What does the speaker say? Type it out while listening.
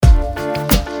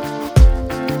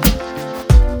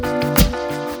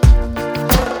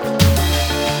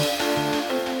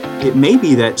it may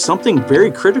be that something very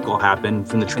critical happened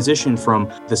from the transition from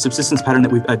the subsistence pattern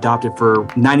that we've adopted for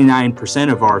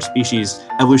 99% of our species'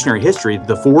 evolutionary history,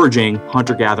 the foraging,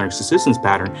 hunter-gathering subsistence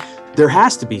pattern. There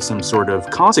has to be some sort of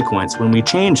consequence when we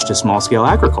change to small-scale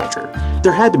agriculture.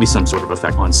 There had to be some sort of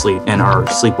effect on sleep and our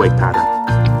sleep-wake pattern.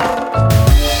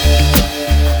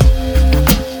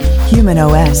 Human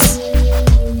OS.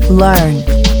 Learn,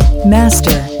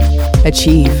 master,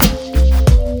 achieve.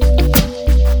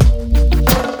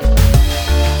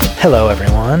 Hello,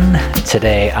 everyone.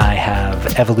 Today I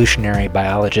have evolutionary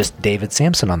biologist David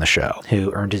Samson on the show,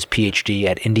 who earned his PhD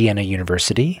at Indiana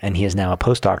University, and he is now a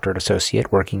postdoctorate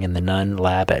associate working in the Nunn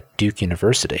Lab at Duke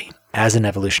University. As an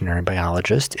evolutionary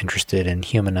biologist interested in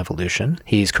human evolution,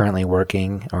 he's currently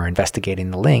working or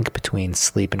investigating the link between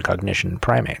sleep and cognition in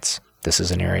primates. This is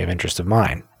an area of interest of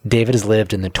mine. David has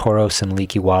lived in the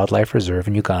Toro-Semliki Wildlife Reserve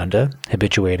in Uganda,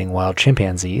 habituating wild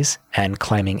chimpanzees and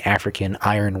climbing African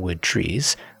ironwood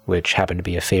trees, which happen to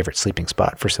be a favorite sleeping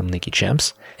spot for Semliki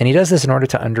chimps. And he does this in order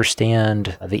to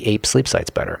understand the ape sleep sites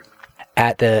better.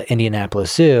 At the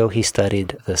Indianapolis Zoo, he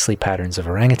studied the sleep patterns of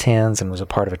orangutans and was a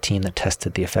part of a team that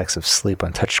tested the effects of sleep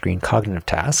on touchscreen cognitive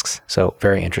tasks. So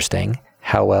very interesting.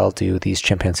 How well do these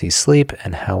chimpanzees sleep,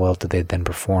 and how well do they then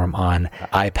perform on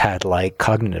iPad-like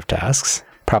cognitive tasks?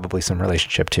 Probably some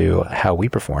relationship to how we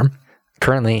perform.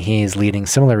 Currently, he's leading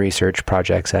similar research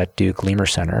projects at Duke Lemur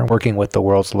Center, working with the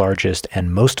world's largest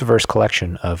and most diverse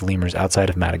collection of lemurs outside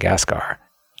of Madagascar.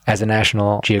 As a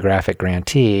National Geographic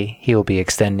grantee, he will be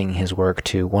extending his work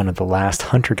to one of the last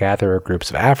hunter-gatherer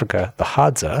groups of Africa, the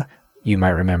Hadza. You might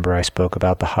remember I spoke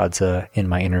about the Hadza in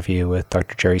my interview with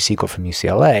Dr. Jerry Siegel from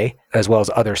UCLA, as well as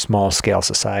other small-scale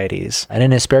societies. And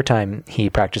in his spare time, he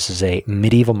practices a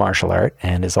medieval martial art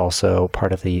and is also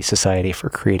part of the Society for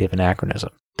Creative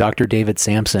Anachronism. Dr. David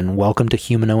Samson, welcome to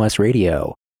Human OS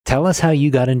Radio. Tell us how you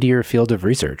got into your field of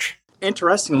research.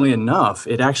 Interestingly enough,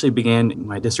 it actually began in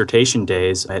my dissertation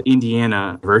days at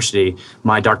Indiana University.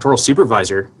 My doctoral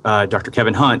supervisor, Dr.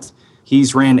 Kevin Hunt,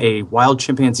 he's ran a wild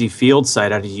chimpanzee field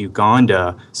site out of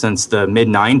Uganda since the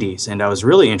mid-90s, and I was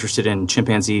really interested in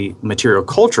chimpanzee material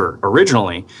culture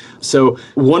originally. So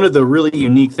one of the really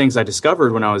unique things I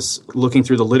discovered when I was looking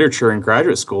through the literature in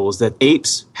graduate school is that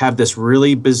apes have this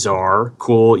really bizarre,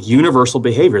 cool, universal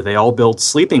behavior. They all build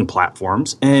sleeping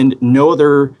platforms, and no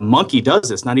other monkey does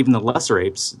this, not even the lesser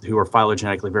apes, who are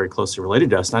phylogenetically very closely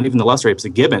related to us, not even the lesser apes, the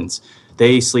gibbons.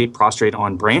 They sleep prostrate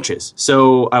on branches.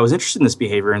 So I was interested in this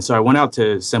behavior, and so I went out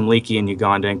to Semliki in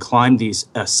Uganda and climbed these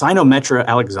Cynometra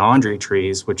alexandri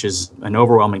trees, which is an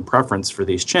overwhelming preference for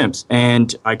these chimps.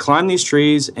 And I climbed these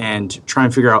trees and try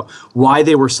and figure out why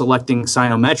they were selecting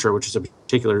Cynometra, which is a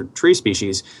particular tree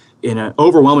species, in an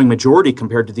overwhelming majority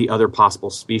compared to the other possible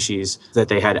species that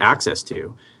they had access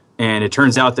to. And it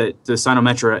turns out that the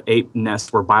Cynometra ape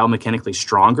nests were biomechanically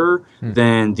stronger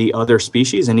than the other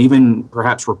species and even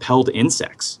perhaps repelled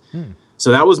insects.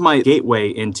 So that was my gateway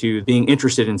into being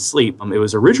interested in sleep. It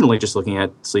was originally just looking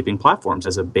at sleeping platforms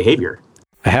as a behavior.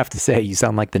 I have to say, you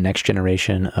sound like the next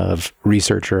generation of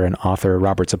researcher and author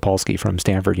Robert Sapolsky from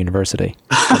Stanford University.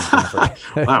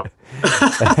 Wow.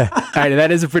 That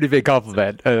is a pretty big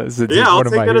compliment. I'll take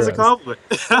that as a compliment.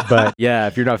 But yeah,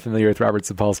 if you're not familiar with Robert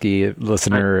Sapolsky,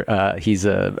 listener, he's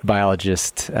a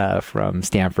biologist from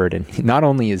Stanford. And not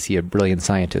only is he a brilliant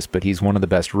scientist, but he's one of the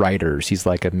best writers. He's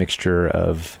like a mixture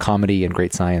of comedy and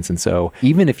great science. And so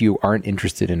even if you aren't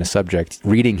interested in a subject,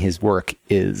 reading his work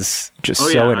is just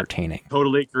so entertaining. I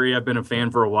totally agree. I've been a fan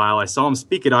for a while. I saw him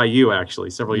speak at IU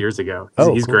actually several years ago.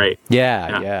 He's cool. Great.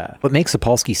 Yeah. What makes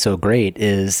Sapolsky so great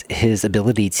is his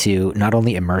ability to not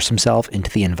only immerse himself into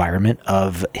the environment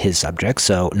of his subjects,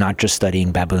 so not just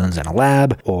studying baboons in a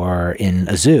lab or in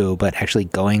a zoo, but actually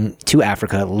going to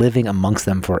Africa, living amongst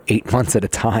them for 8 months at a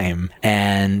time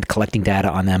and collecting data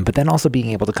on them, but then also being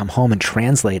able to come home and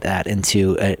translate that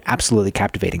into an absolutely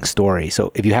captivating story.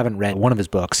 So if you haven't read one of his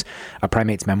books, A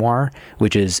Primate's Memoir,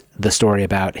 which is the story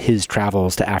about his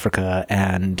travels to Africa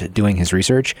and doing his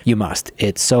research, you must.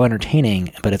 It's so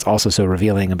entertaining, but it's also so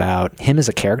revealing about him as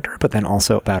a character, but then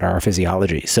also about our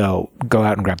physiology. So go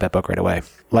out and grab that book right away.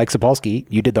 Like Sapolsky,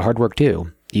 you did the hard work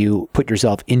too. You put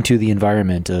yourself into the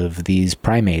environment of these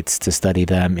primates to study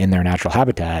them in their natural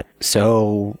habitat.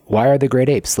 So why are the great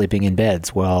apes sleeping in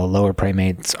beds while lower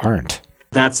primates aren't?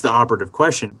 That's the operative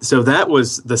question. So that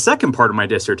was the second part of my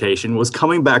dissertation, was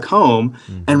coming back home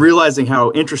and realizing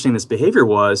how interesting this behavior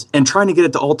was and trying to get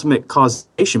at the ultimate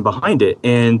causation behind it.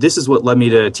 And this is what led me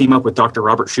to team up with Dr.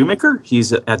 Robert Shoemaker.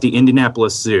 He's at the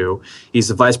Indianapolis Zoo. He's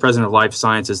the vice president of life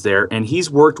sciences there, and he's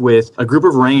worked with a group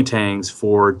of orangutans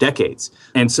for decades.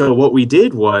 And so what we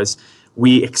did was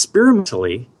we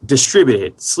experimentally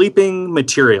distributed sleeping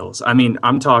materials. I mean,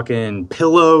 I'm talking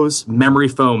pillows, memory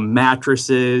foam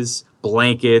mattresses,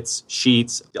 blankets,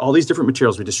 sheets, all these different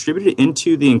materials. We distributed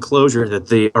into the enclosure that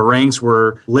the orangs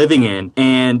were living in,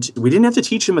 and we didn't have to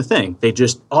teach them a thing. They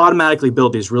just automatically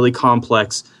built these really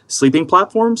complex sleeping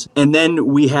platforms. And then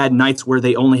we had nights where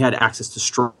they only had access to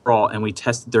straw, and we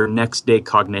tested their next day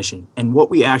cognition. And what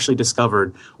we actually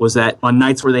discovered was that on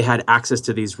nights where they had access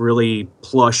to these really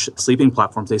plush sleeping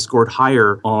platforms, they scored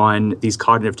higher on these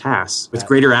cognitive tasks with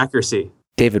greater accuracy.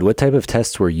 David, what type of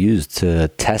tests were used to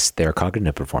test their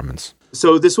cognitive performance?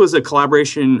 So this was a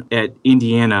collaboration at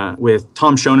Indiana with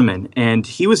Tom Schoeneman, and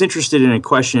he was interested in a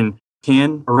question: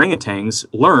 can orangutans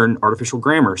learn artificial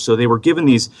grammar? So they were given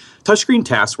these touchscreen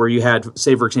tasks where you had,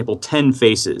 say, for example, 10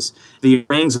 faces. The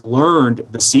orangs learned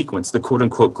the sequence, the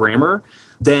quote-unquote grammar.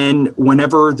 Then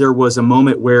whenever there was a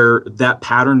moment where that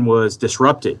pattern was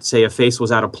disrupted, say a face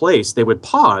was out of place, they would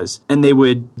pause, and they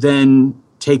would then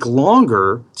take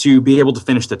longer to be able to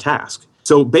finish the task.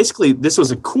 So basically, this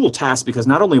was a cool task because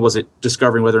not only was it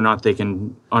discovering whether or not they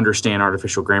can understand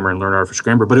artificial grammar and learn artificial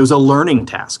grammar, but it was a learning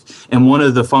task. And one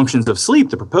of the functions of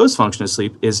sleep, the proposed function of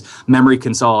sleep, is memory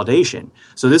consolidation.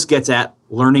 So this gets at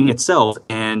learning itself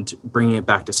and bringing it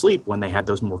back to sleep. When they had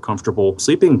those more comfortable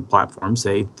sleeping platforms,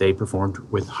 they performed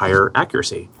with higher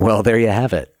accuracy. Well, there you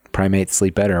have it. Primates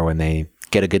sleep better when they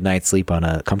get a good night's sleep on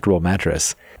a comfortable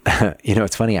mattress.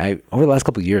 It's funny. Over the last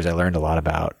couple of years, I learned a lot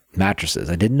about mattresses.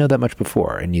 I didn't know that much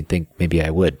before, and you'd think maybe I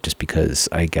would just because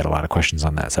I get a lot of questions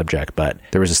on that subject. But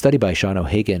there was a study by Sean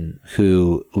O'Hagan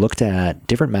who looked at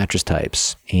different mattress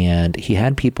types, and he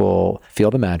had people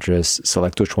feel the mattress,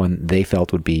 select which one they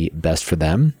felt would be best for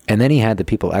them. And then he had the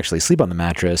people actually sleep on the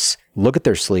mattress, look at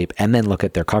their sleep, and then look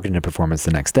at their cognitive performance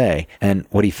the next day. And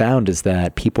what he found is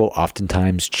that people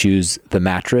oftentimes choose the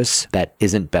mattress that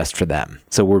isn't best for them.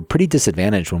 So we're pretty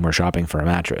disadvantaged when we're shopping for a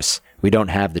mattress. We don't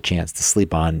have the chance to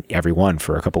sleep on every one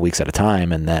for a couple weeks at a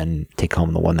time and then take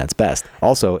home the one that's best.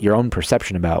 Also, your own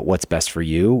perception about what's best for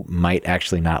you might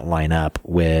actually not line up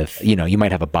with, you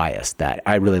might have a bias that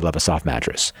I really love a soft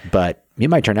mattress, but it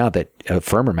might turn out that a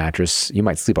firmer mattress, you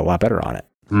might sleep a lot better on it.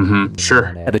 Mm-hmm.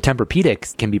 Sure. The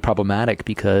Tempur-Pedics can be problematic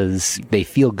because they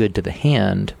feel good to the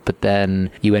hand, but then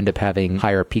you end up having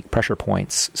higher peak pressure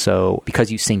points. So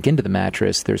because you sink into the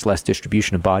mattress, there's less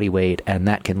distribution of body weight, and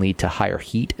that can lead to higher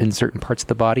heat in certain parts of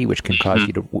the body, which can cause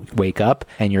you to wake up.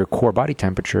 And your core body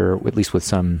temperature, at least with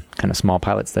some kind of small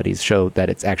pilot studies, show that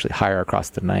it's actually higher across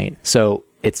the night. So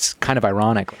it's kind of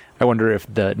ironic. I wonder if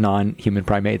the non-human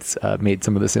primates made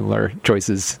some of the similar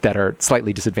choices that are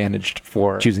slightly disadvantaged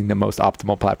for choosing the most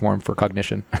optimal platform for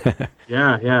cognition.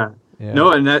 Yeah.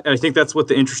 No, and I think that's what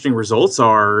the interesting results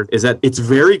are, is that it's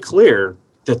very clear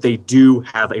that they do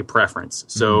have a preference.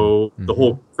 So the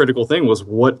whole critical thing was,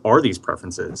 what are these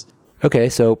preferences? Okay,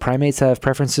 so primates have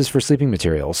preferences for sleeping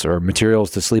materials or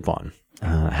materials to sleep on.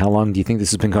 How long do you think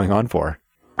this has been going on for?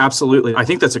 Absolutely. I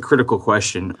think that's a critical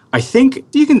question. I think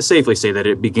you can safely say that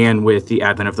it began with the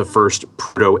advent of the first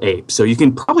proto-ape. So you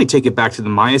can probably take it back to the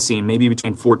Miocene, maybe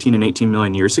between 14 and 18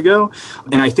 million years ago.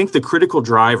 And I think the critical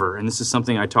driver, and this is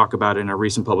something I talk about in a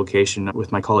recent publication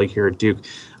with my colleague here at Duke,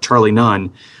 Charlie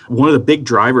Nunn, one of the big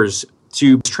drivers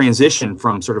to transition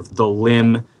from sort of the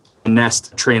limb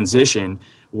nest transition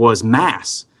was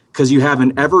mass, because you have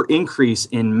an ever increase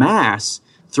in mass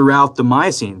throughout the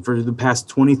Miocene for the past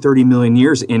 20, 30 million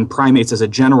years in primates as a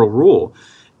general rule.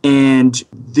 And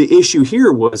the issue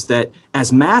here was that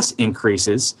as mass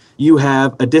increases, you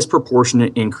have a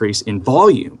disproportionate increase in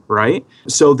volume, right?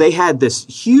 So they had this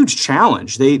huge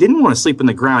challenge. They didn't want to sleep on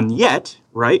the ground yet,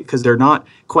 right? Because they're not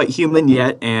quite human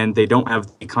yet, and they don't have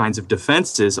the kinds of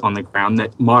defenses on the ground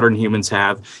that modern humans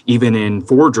have, even in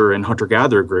forager and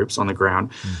hunter-gatherer groups on the ground.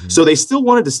 So they still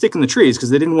wanted to stick in the trees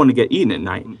because they didn't want to get eaten at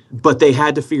night. But they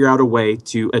had to figure out a way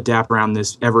to adapt around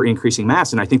this ever-increasing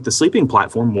mass, and I think the sleeping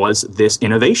platform was this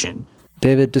innovation.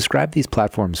 David, describe these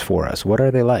platforms for us. What are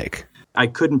they like? I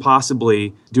couldn't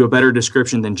possibly do a better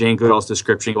description than Jane Goodall's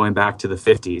description going back to the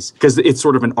 50s, because it's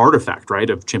sort of an artifact, right,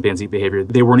 of chimpanzee behavior.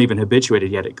 They weren't even habituated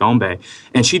yet at Gombe.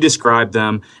 And she described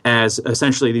them as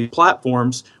essentially these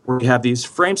platforms where you have these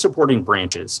frame-supporting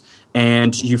branches,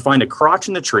 and you find a crotch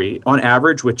in the tree. On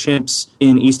average, with chimps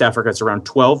in East Africa, it's around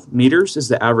 12 meters is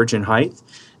the average in height.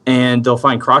 And they'll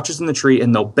find crotches in the tree,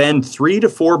 and they'll bend 3 to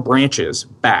 4 branches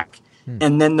back.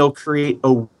 And then they'll create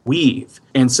a weave.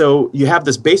 And so you have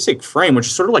this basic frame, which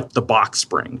is sort of like the box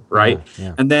spring, right?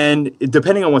 Yeah. And then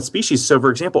depending on what species, so for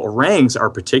example, orangs are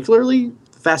particularly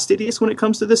fastidious when it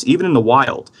comes to this, even in the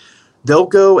wild. they'll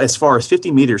go as far as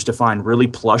 50 meters to find really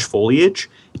plush foliage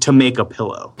to make a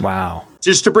pillow. Wow.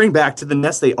 Just to bring back to the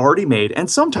nest they already made. And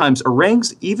sometimes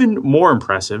orangs, even more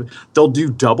impressive, they'll do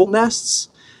double nests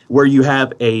where you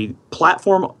have a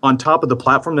platform on top of the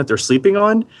platform that they're sleeping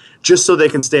on, just so they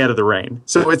can stay out of the rain.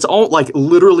 So it's all like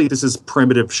literally this is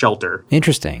primitive shelter.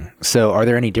 Interesting. So are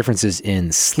there any differences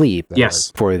in sleep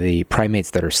Yes. for the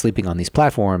primates that are sleeping on these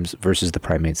platforms versus the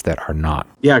primates that are not?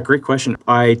 Yeah, great question.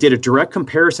 I did a direct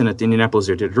comparison at the Indianapolis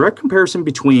Zoo. I did a direct comparison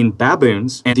between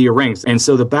baboons and the orangs. And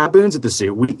so the baboons at the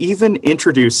zoo, we even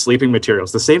introduced sleeping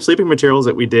materials, the same sleeping materials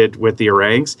that we did with the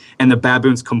orangs, and the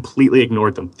baboons completely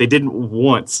ignored them. They didn't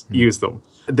once use them.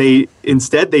 They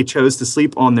chose to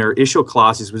sleep on their ischial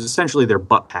colossus, which was essentially their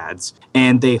butt pads,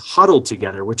 and they huddled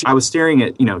together, which I was staring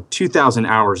at, 2,000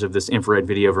 hours of this infrared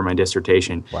video for my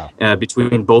dissertation. Wow.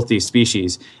 Between both these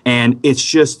species. And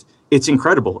it's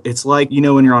incredible. It's like,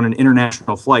 when you're on an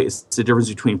international flight, it's the difference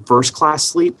between first class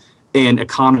sleep and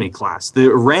economy class.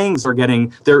 The orangs are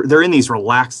they're in these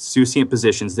relaxed susient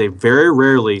positions. They very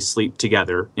rarely sleep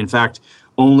together. In fact,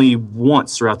 only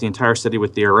once throughout the entire study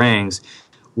with the orangs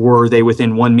were they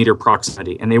within 1 meter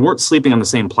proximity. And they weren't sleeping on the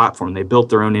same platform. They built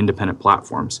their own independent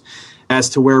platforms. As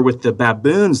to where with the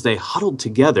baboons, they huddled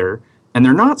together, and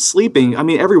they're not sleeping. I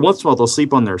mean, every once in a while they'll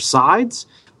sleep on their sides,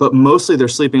 but mostly they're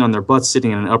sleeping on their butts,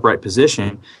 sitting in an upright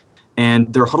position.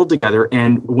 And they're huddled together.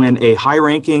 And when a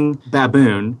high-ranking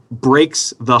baboon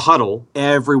breaks the huddle,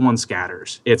 everyone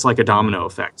scatters. It's like a domino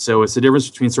effect. So it's the difference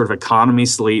between sort of economy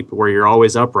sleep, where you're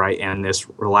always upright, and this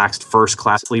relaxed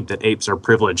first-class sleep that apes are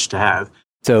privileged to have.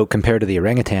 So compared to the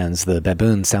orangutans, the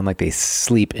baboons sound like they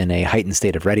sleep in a heightened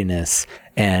state of readiness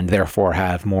and therefore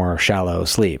have more shallow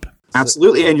sleep.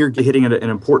 Absolutely. And you're hitting at an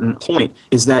important point,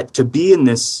 is that to be in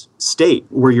this state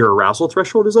where your arousal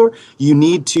threshold is lower, you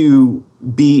need to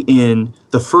be in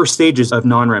the first stages of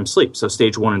non-REM sleep, so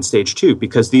stage 1 and stage 2,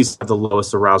 because these have the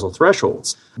lowest arousal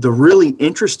thresholds. The really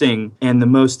interesting and the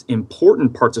most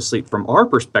important parts of sleep from our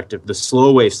perspective, the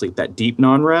slow wave sleep, that deep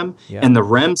non-REM, and the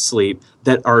REM sleep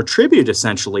that are attributed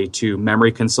essentially to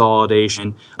memory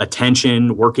consolidation,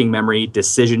 attention, working memory,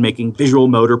 decision-making, visual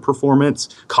motor performance,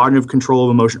 cognitive control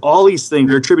of emotion, all these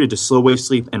things are attributed to slow wave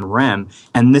sleep and REM,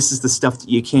 and this is the stuff that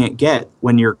you can't get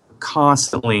when you're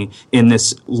constantly in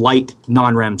this light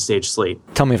non-REM stage sleep.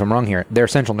 Tell me if I'm wrong here. Their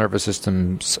central nervous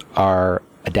systems are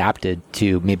adapted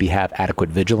to maybe have adequate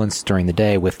vigilance during the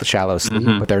day with the shallow sleep,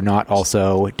 but they're not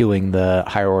also doing the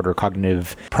higher order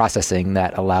cognitive processing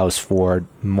that allows for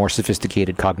more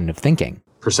sophisticated cognitive thinking.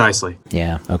 Precisely.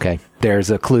 Yeah, okay.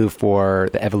 There's a clue for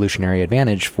the evolutionary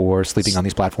advantage for sleeping on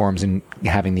these platforms and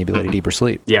having the ability to deeper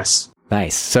sleep. Yes.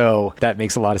 Nice. So that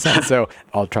makes a lot of sense. So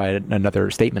I'll try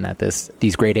another statement at this.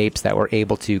 These great apes that were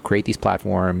able to create these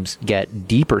platforms get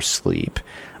deeper sleep.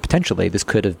 Potentially, this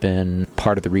could have been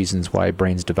part of the reasons why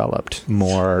brains developed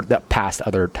more past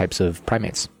other types of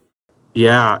primates.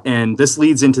 Yeah, and this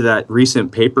leads into that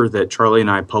recent paper that Charlie and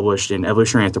I published in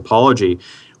Evolutionary Anthropology.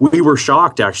 We were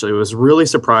shocked, actually. It was really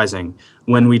surprising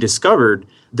when we discovered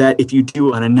that if you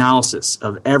do an analysis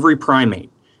of every primate,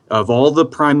 of all the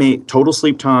primate total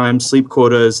sleep time, sleep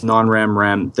quotas, non-REM,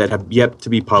 REM that have yet to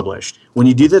be published, when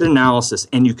you do that analysis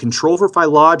and you control for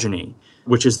phylogeny,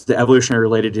 which is the evolutionary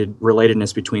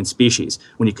relatedness between species,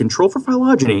 when you control for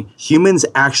phylogeny, humans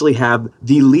actually have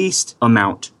the least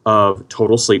amount of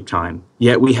total sleep time,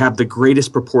 yet we have the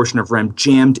greatest proportion of REM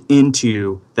jammed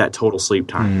into that total sleep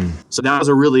time. So that was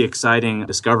a really exciting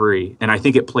discovery, and I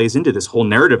think it plays into this whole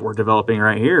narrative we're developing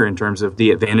right here in terms of the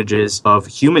advantages of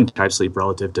human-type sleep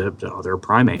relative to other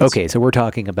primates. Okay, so we're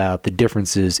talking about the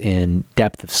differences in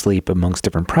depth of sleep amongst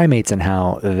different primates and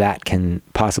how that can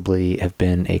possibly have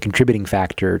been a contributing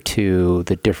factor to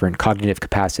the different cognitive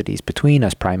capacities between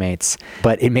us primates.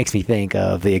 But it makes me think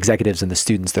of the executives and the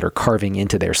students that are carving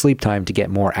into their sleep time to get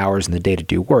more hours in the day to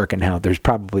do work, and how there's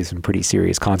probably some pretty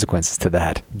serious consequences to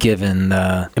that, given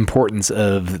the importance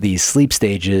of these sleep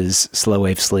stages, slow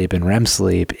wave sleep and REM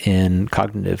sleep, in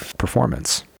cognitive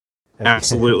performance.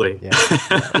 Absolutely.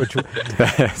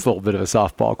 That's a little bit of a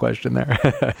softball question there.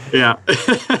 Yeah.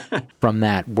 From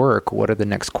that work, what are the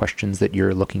next questions that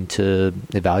you're looking to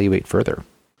evaluate further?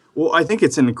 Well, I think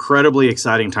it's an incredibly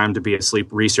exciting time to be a sleep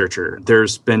researcher.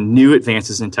 There's been new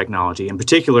advances in technology, in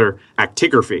particular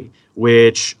actigraphy,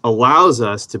 which allows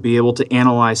us to be able to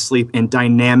analyze sleep in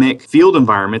dynamic field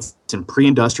environments in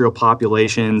pre-industrial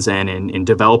populations and in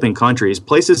developing countries,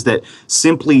 places that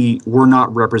simply were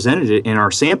not represented in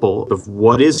our sample of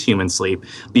what is human sleep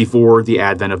before the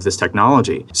advent of this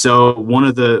technology. So one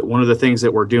of the things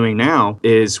that we're doing now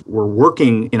is we're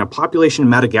working in a population in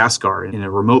Madagascar, in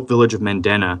a remote village of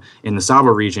Mendena in the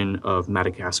Sava region of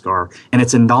Madagascar, and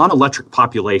it's a non-electric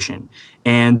population.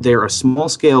 And they're a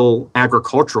small-scale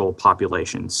agricultural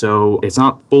population. So it's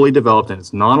not fully developed and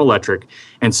it's non-electric.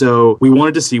 And so we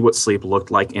wanted to see what sleep looked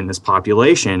like in this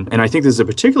population. And I think this is a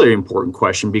particularly important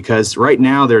question because right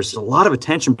now there's a lot of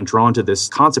attention drawn to this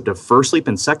concept of first sleep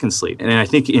and second sleep. And I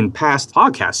think in past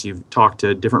podcasts, you've talked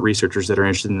to different researchers that are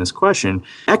interested in this question.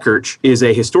 Eckardt is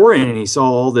a historian and he saw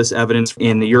all this evidence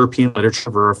in the European literature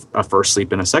for a first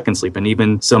sleep and a second sleep, and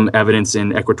even some evidence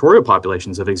in equatorial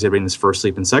populations of exhibiting this first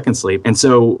sleep and second sleep. And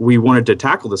so we wanted to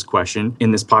tackle this question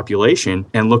in this population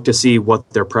and look to see what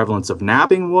their prevalence of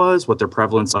napping was, what their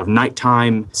prevalence of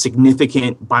nighttime,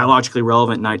 significant, biologically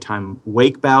relevant nighttime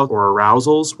wake bout or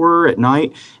arousals were at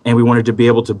night. And we wanted to be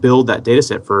able to build that data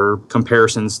set for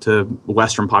comparisons to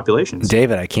Western populations.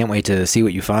 David, I can't wait to see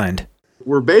what you find.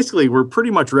 We're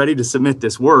pretty much ready to submit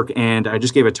this work. And I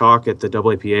just gave a talk at the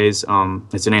AAPA's,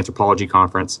 it's an anthropology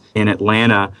conference in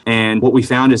Atlanta. And what we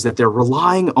found is that they're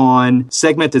relying on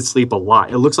segmented sleep a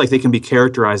lot. It looks like they can be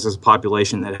characterized as a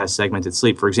population that has segmented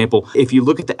sleep. For example, if you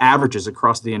look at the averages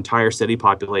across the entire study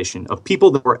population of people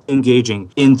that were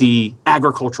engaging in the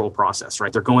agricultural process,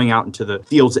 right? They're going out into the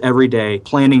fields every day,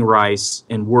 planting rice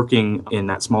and working in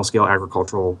that small scale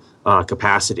agricultural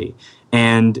capacity.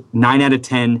 And 9 out of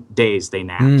 10 days they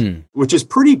napped, which is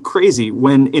pretty crazy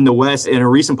when in the West, in a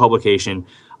recent publication,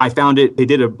 I found they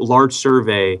did a large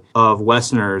survey of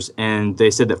Westerners, and they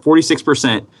said that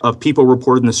 46% of people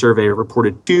reported in the survey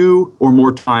reported 2 or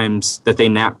more times that they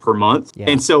nap per month. Yeah.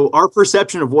 And so our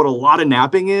perception of what a lot of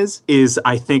napping is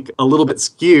I think a little bit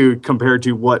skewed compared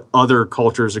to what other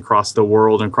cultures across the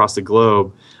world and across the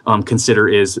globe consider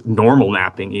is normal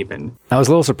napping even. I was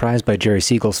a little surprised by Jerry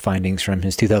Siegel's findings from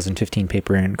his 2015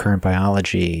 paper in Current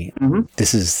Biology. Mm-hmm.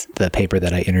 This is the paper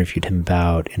that I interviewed him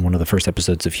about in one of the first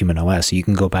episodes of Human OS. So you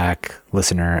can go back,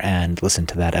 listener, and listen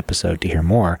to that episode to hear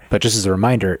more. But just as a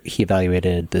reminder, he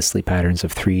evaluated the sleep patterns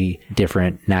of 3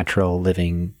 different natural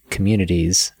living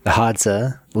communities. The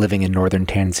Hadza, living in northern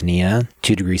Tanzania,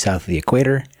 2 degrees south of the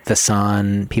equator. The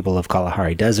San, people of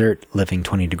Kalahari Desert, living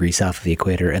 20 degrees south of the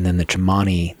equator. And then the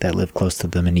Chimani, that live close to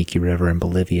the Maniki River in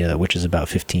Bolivia, which is about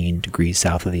 15 degrees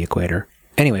south of the equator.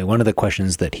 Anyway, one of the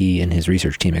questions that he and his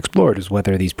research team explored is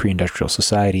whether these pre-industrial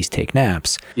societies take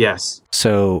naps. Yes.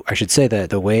 So I should say that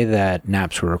the way that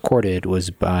naps were recorded was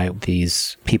by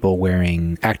these people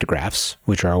wearing actigraphs,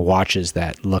 which are watches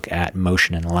that look at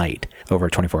motion and light over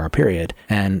a 24-hour period.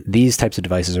 And these types of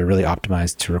devices are really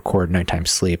optimized to record nighttime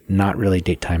sleep, not really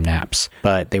daytime naps.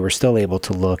 But they were still able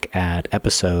to look at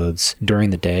episodes during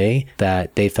the day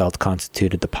that they felt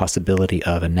constituted the possibility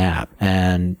of a nap.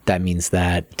 And that means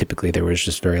that typically there was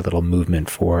just very little movement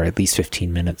for at least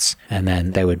 15 minutes. And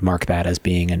then they would mark that as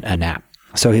being a nap.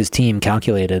 So his team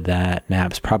calculated that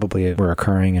naps probably were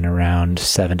occurring in around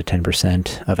 7 to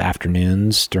 10% of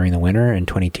afternoons during the winter and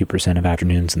 22% of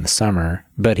afternoons in the summer.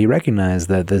 But he recognized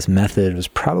that this method was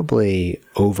probably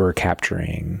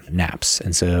over-capturing naps.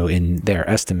 And so in their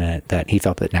estimate, that he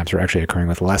felt that naps were actually occurring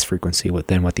with less frequency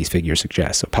than what these figures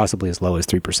suggest. So possibly as low as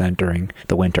 3% during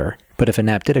the winter. But if a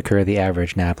nap did occur, the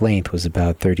average nap length was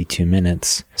about 32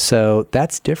 minutes. So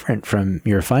that's different from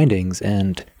your findings.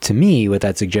 And to me, what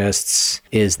that suggests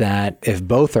is that if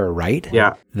both are right,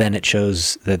 then it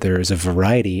shows that there is a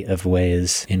variety of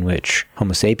ways in which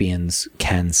Homo sapiens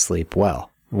can sleep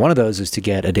well. One of those is to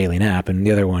get a daily nap, and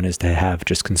the other one is to have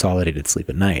just consolidated sleep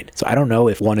at night. So I don't know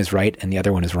if one is right and the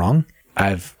other one is wrong.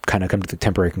 I've kind of come to the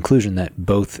temporary conclusion that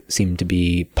both seem to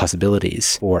be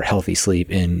possibilities for healthy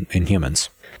sleep in humans.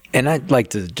 And I'd like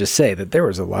to just say that there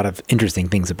was a lot of interesting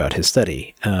things about his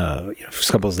study.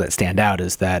 Couples that stand out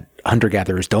is that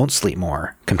hunter-gatherers don't sleep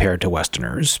more compared to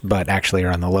Westerners, but actually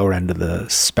are on the lower end of the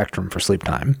spectrum for sleep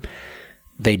time.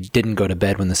 They didn't go to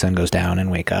bed when the sun goes down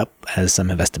and wake up, as some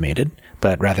have estimated,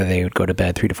 but rather they would go to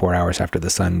bed 3 to 4 hours after the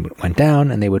sun went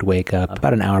down, and they would wake up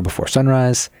about an hour before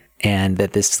sunrise. And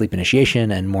that this sleep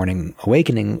initiation and morning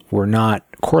awakening were not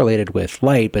correlated with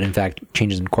light, but in fact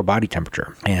changes in core body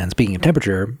temperature. And speaking of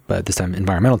temperature, but this time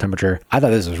environmental temperature, I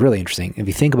thought this was really interesting. If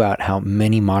you think about how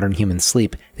many modern humans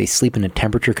sleep, they sleep in a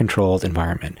temperature-controlled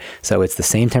environment. So it's the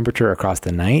same temperature across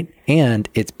the night, and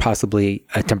it's possibly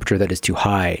a temperature that is too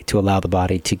high to allow the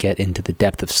body to get into the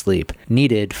depth of sleep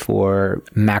needed for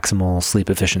maximal sleep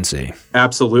efficiency.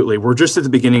 Absolutely. We're just at the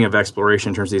beginning of exploration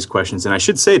in terms of these questions. And I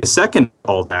should say, second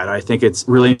all that, I think it's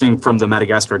really interesting from the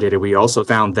Madagascar data, we also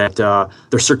found that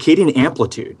their circadian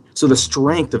amplitude, so the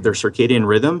strength of their circadian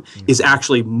rhythm, is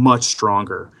actually much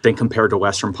stronger than compared to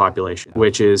Western population,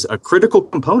 which is a critical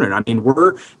component. I mean,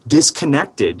 we're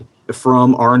disconnected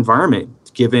from our environment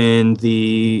given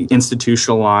the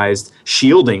institutionalized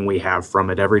shielding we have from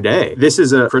it every day. This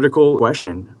is a critical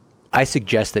question. I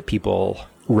suggest that people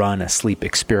run a sleep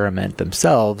experiment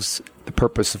themselves, the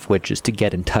purpose of which is to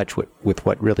get in touch with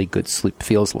what really good sleep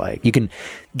feels like. You can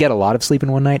get a lot of sleep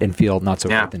in one night and feel not so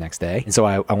good the next day. And so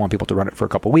I want people to run it for a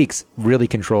couple of weeks, really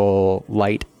control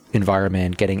light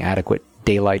environment, getting adequate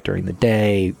daylight during the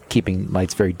day, keeping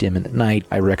lights very dim in the night.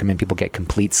 I recommend people get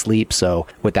complete sleep. So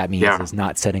what that means is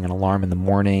not setting an alarm in the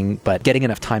morning, but getting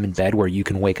enough time in bed where you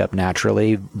can wake up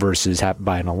naturally versus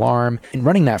by an alarm, and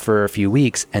running that for a few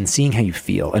weeks and seeing how you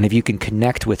feel. And if you can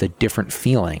connect with a different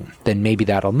feeling, then maybe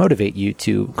that'll motivate you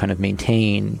to kind of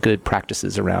maintain good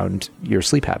practices around your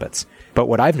sleep habits. But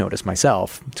what I've noticed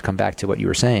myself, to come back to what you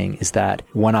were saying, is that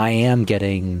when I am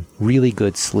getting really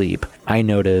good sleep, I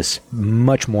notice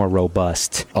much more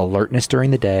robust alertness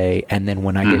during the day. And then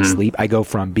when I get sleep, I go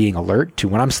from being alert to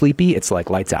when I'm sleepy, it's like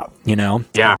lights out, you know?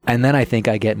 Yeah. And then I think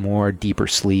I get more deeper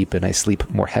sleep and I sleep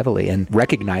more heavily. And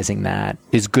recognizing that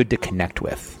is good to connect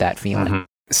with that feeling.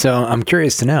 So I'm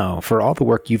curious to know, for all the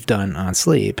work you've done on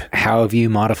sleep, how have you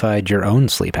modified your own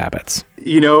sleep habits?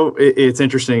 You know, it's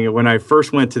interesting. When I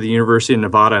first went to the University of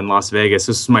Nevada in Las Vegas,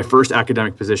 this was my first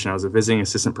academic position. I was a visiting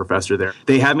assistant professor there.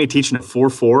 They had me teaching a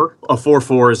 4-4. A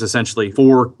 4-4 is essentially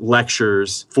 4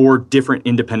 lectures, 4 different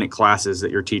independent classes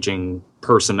that you're teaching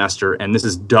per semester, and this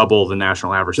is double the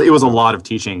national average. It was a lot of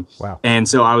teaching. Wow. And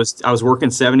so I was working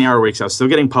 70-hour weeks. I was still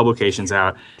getting publications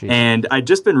out. Jeez. And I'd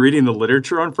just been reading the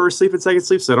literature on first sleep and second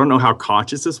sleep, so I don't know how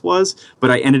conscious this was, but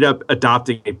I ended up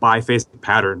adopting a biphasic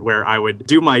pattern where I would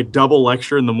do my double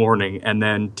lecture in the morning and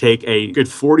then take a good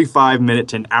 45-minute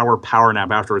to an hour power nap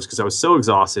afterwards because I was so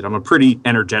exhausted. I'm a pretty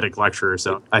energetic lecturer,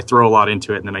 so I throw a lot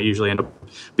into it, and then I usually end up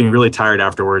being really tired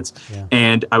afterwards. Yeah.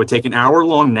 And I would take an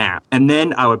hour-long nap, and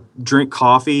then I would drink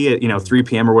coffee at 3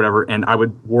 p.m. or whatever, and I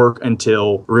would work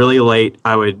until really late.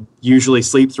 I would usually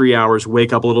sleep 3 hours,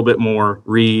 wake up a little bit more,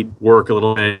 read, work a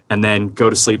little bit, and then go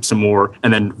to sleep some more,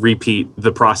 and then repeat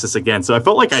the process again. So I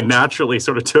felt like I naturally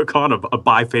sort of took on a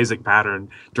biphasic pattern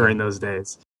during those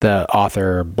days. The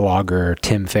author, blogger,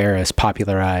 Tim Ferriss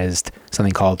popularized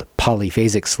something called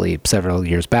polyphasic sleep several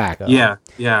years back. Yeah.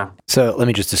 So let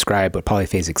me just describe what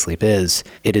polyphasic sleep is.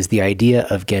 It is the idea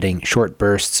of getting short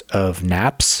bursts of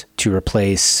naps to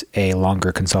replace a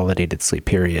longer consolidated sleep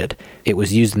period. It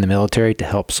was used in the military to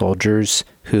help soldiers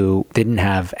who didn't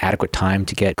have adequate time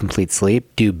to get complete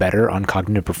sleep do better on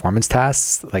cognitive performance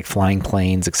tasks like flying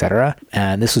planes, etc.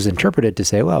 And this was interpreted to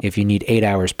say, well, if you need 8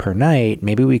 hours per night,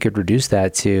 maybe we could reduce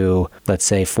that to, let's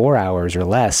say, 4 hours or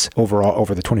less overall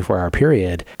over the 24-hour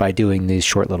period by doing these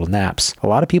short little naps. A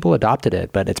lot of people adopted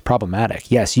it, but it's problematic.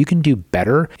 Yes, you can do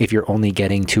better if you're only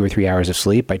getting 2 or 3 hours of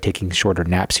sleep by taking shorter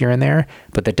naps here and there,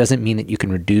 but that doesn't mean that you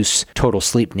can reduce total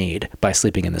sleep need by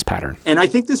sleeping in this pattern. And I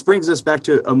think this brings us back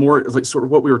to a more like sort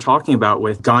of what we were talking about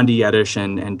with Gandhi Yedish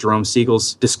and Jerome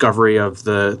Siegel's discovery of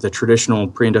the traditional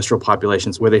pre-industrial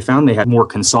populations, where they found they had more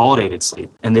consolidated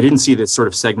sleep and they didn't see this sort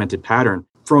of segmented pattern.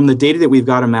 From the data that we've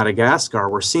got in Madagascar,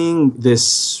 we're seeing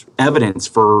this evidence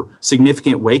for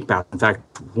significant wake bout. In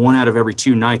fact, 1 out of every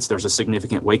 2 nights, there's a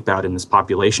significant wake bout in this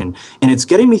population. And it's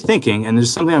getting me thinking, and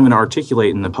there's something I'm going to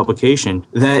articulate in the publication,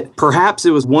 that perhaps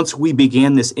it was once we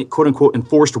began this quote-unquote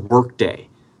enforced workday,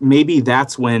 maybe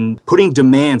that's when putting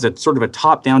demands, a sort of a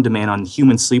top-down demand on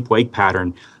human sleep-wake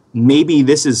pattern, maybe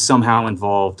this is somehow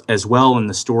involved as well in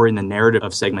the story and the narrative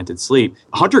of segmented sleep.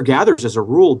 Hunter-gatherers, as a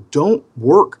rule, don't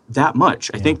work that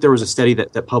much. I think there was a study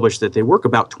that published that they work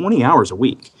about 20 hours a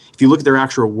week, if you look at their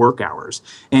actual work hours.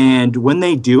 And when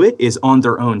they do it is on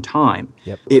their own time.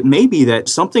 Yep. It may be that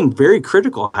something very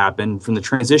critical happened from the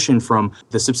transition from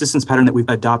the subsistence pattern that we've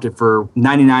adopted for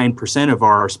 99% of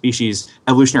our species'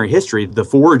 evolutionary history, the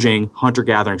foraging,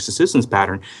 hunter-gathering subsistence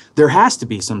pattern. There has to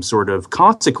be some sort of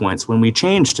consequence when we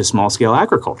change to small-scale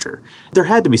agriculture. There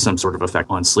had to be some sort of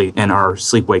effect on sleep and our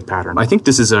sleep-wake pattern. I think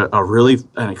this is a really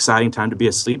an exciting time to be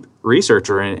a sleep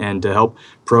researcher and to help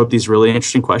probe these really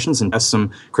interesting questions and test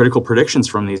some critical predictions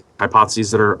from these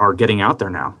hypotheses that are getting out there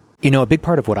now. A big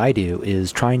part of what I do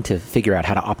is trying to figure out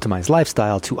how to optimize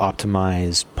lifestyle to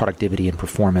optimize productivity and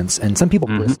performance. And some people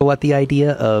bristle at the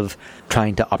idea of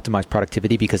trying to optimize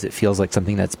productivity because it feels like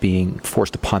something that's being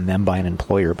forced upon them by an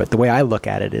employer. But the way I look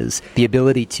at it is the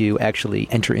ability to actually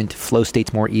enter into flow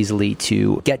states more easily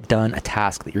to get done a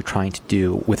task that you're trying to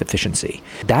do with efficiency.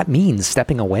 That means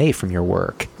stepping away from your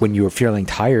work when you're feeling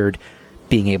tired,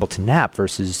 being able to nap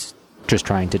versus just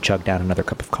trying to chug down another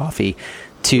cup of coffee,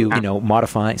 to,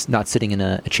 modify, not sitting in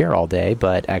a chair all day,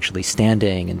 but actually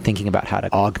standing and thinking about how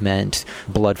to augment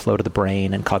blood flow to the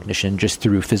brain and cognition just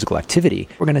through physical activity.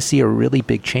 We're going to see a really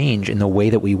big change in the way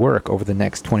that we work over the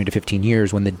next 20 to 15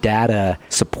 years when the data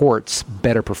supports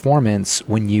better performance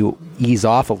when you ease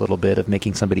off a little bit of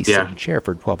making somebody sit in a chair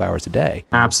for 12 hours a day.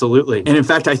 Absolutely. And in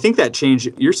fact, I think that change,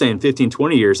 you're saying 15,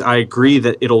 20 years, I agree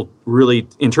that it'll really,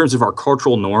 in terms of our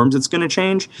cultural norms, it's going to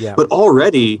change. Yeah. But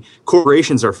already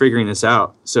corporations are figuring this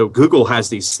out. So Google has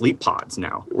these sleep pods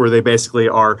now where they basically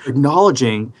are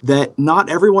acknowledging that not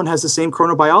everyone has the same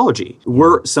chronobiology.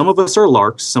 Some of us are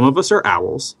larks, some of us are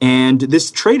owls, and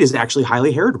this trait is actually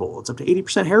highly heritable. It's up to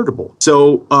 80% heritable.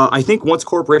 So I think once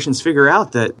corporations figure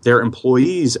out that their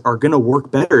employees are going to work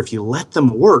better if you let them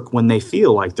work when they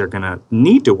feel like they're going to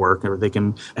need to work or they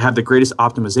can have the greatest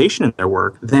optimization in their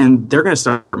work, then they're going to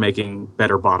start making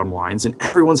better bottom lines and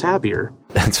everyone's happier.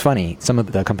 It's funny. Some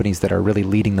of the companies that are really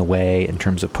leading the way in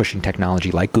terms of pushing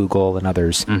technology like Google and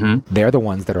others, they're the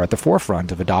ones that are at the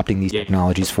forefront of adopting these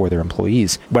technologies for their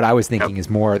employees. What I was thinking is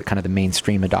more kind of the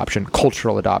mainstream adoption,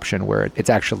 cultural adoption, where it's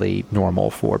actually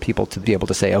normal for people to be able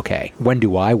to say, okay, when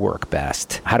do I work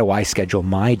best? How do I schedule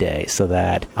my day so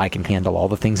that I can handle all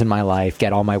the things in my life,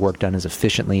 get all my work done as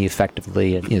efficiently,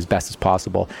 effectively, and as best as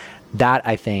possible? That,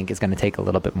 I think, is going to take a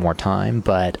little bit more time,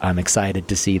 but I'm excited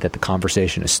to see that the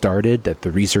conversation has started, that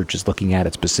the research is looking at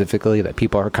it specifically, that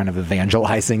people are kind of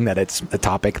evangelizing that it's a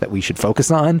topic that we should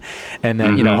focus on, and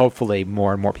then, hopefully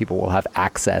more and more people will have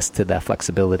access to the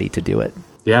flexibility to do it.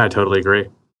 Yeah, I totally agree.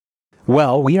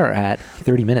 Well, we are at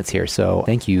 30 minutes here, so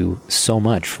thank you so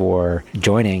much for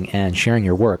joining and sharing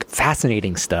your work.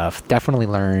 Fascinating stuff. Definitely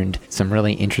learned some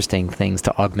really interesting things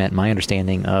to augment my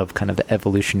understanding of kind of the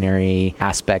evolutionary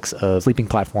aspects of sleeping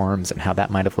platforms and how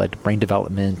that might have led to brain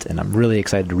development. And I'm really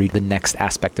excited to read the next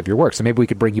aspect of your work. So maybe we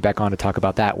could bring you back on to talk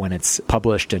about that when it's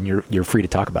published and you're free to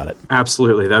talk about it.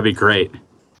 Absolutely. That'd be great.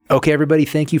 Okay, everybody.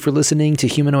 Thank you for listening to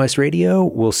Human OS Radio.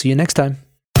 We'll see you next time.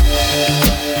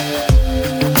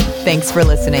 Thanks for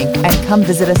listening, and come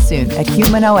visit us soon at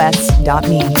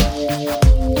humanos.me.